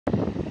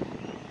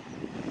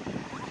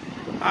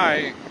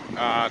Hi,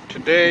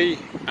 today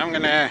I'm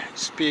gonna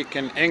speak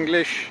in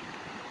English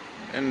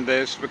in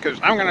this because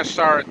I'm gonna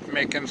start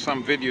making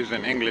some videos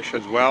in English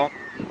as well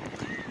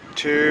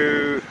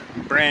to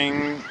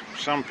bring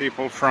some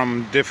people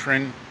from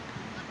different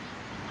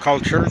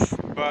cultures.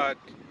 But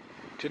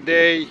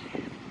today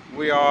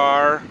we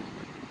are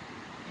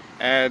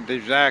at the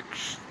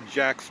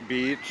Jax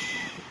Beach.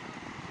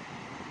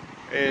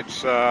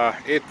 It's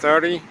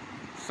 8:30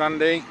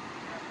 Sunday,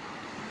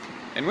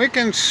 and we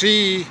can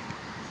see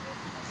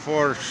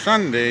for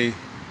Sunday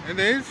it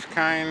is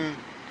kind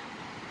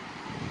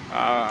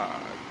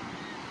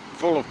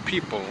full of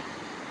people.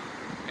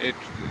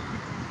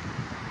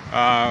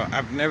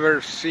 I've never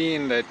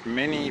seen that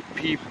many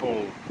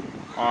people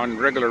on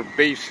regular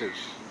basis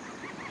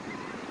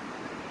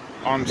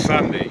on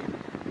Sunday,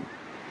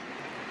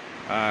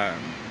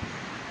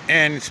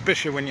 and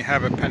especially when you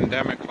have a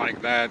pandemic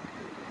like that,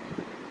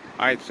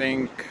 I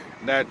think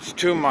that's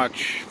too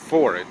much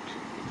for it.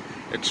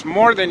 It's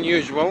more than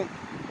usual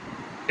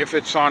if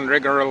it's on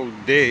regular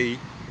day,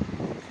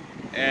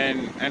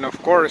 and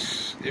of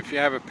course if you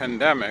have a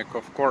pandemic,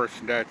 of course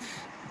that's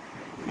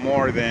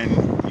more than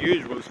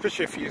usual,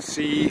 especially if you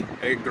see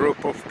a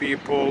group of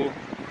people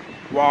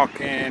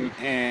walking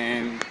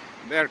and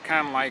they're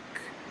kind of like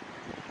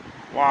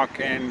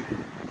walking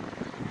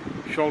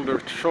shoulder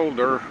to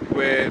shoulder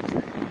with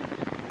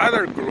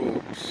other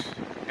groups,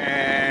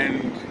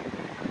 and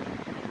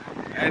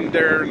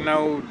there are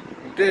no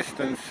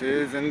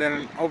distances, and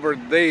then over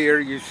there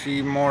you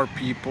see more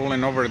people,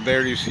 and over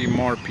there you see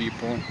more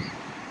people,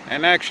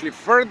 and actually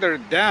further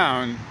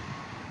down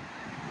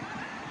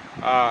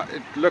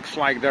it looks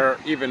like there are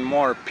even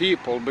more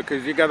people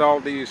because you got all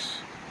these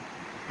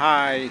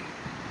high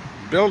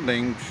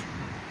buildings.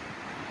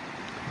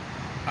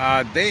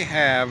 They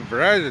have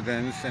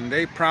residents, and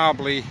they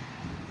probably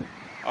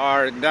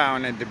are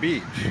down at the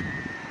beach.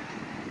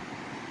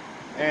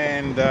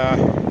 And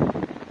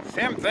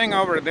same thing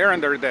over there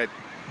under that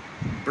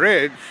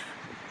bridge,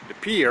 the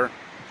pier.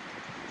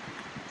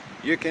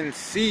 You can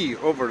see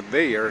over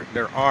there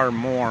are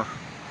more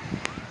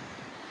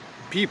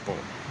people.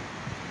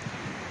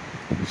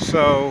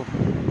 So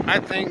I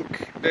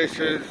think this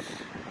is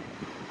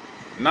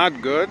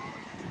not good.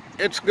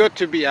 It's good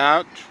to be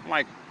out,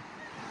 like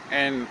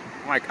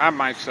I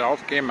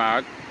myself came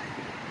out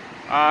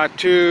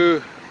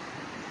to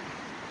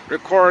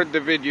record the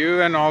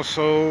video and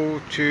also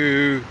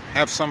to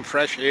have some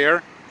fresh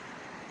air,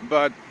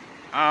 but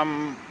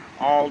I'm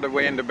all the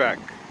way in the back.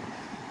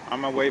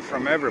 I'm away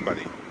from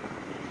everybody.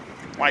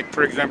 Like,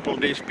 for example,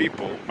 these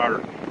people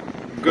are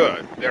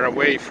good. They're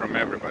away from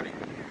everybody.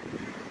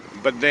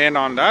 But then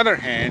on the other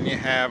hand, you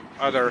have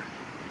other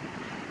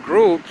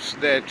groups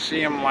that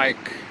seem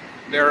like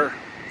they're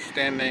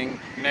standing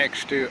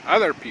next to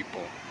other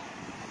people.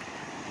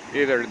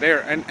 Either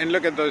there, and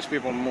look at those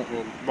people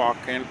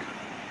walking,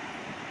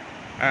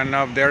 and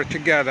up there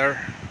together.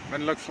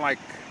 It looks like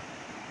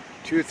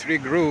 2-3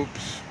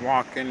 groups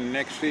walking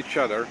next to each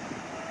other,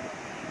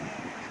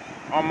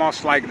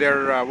 almost like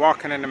they're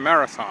walking in a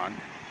marathon.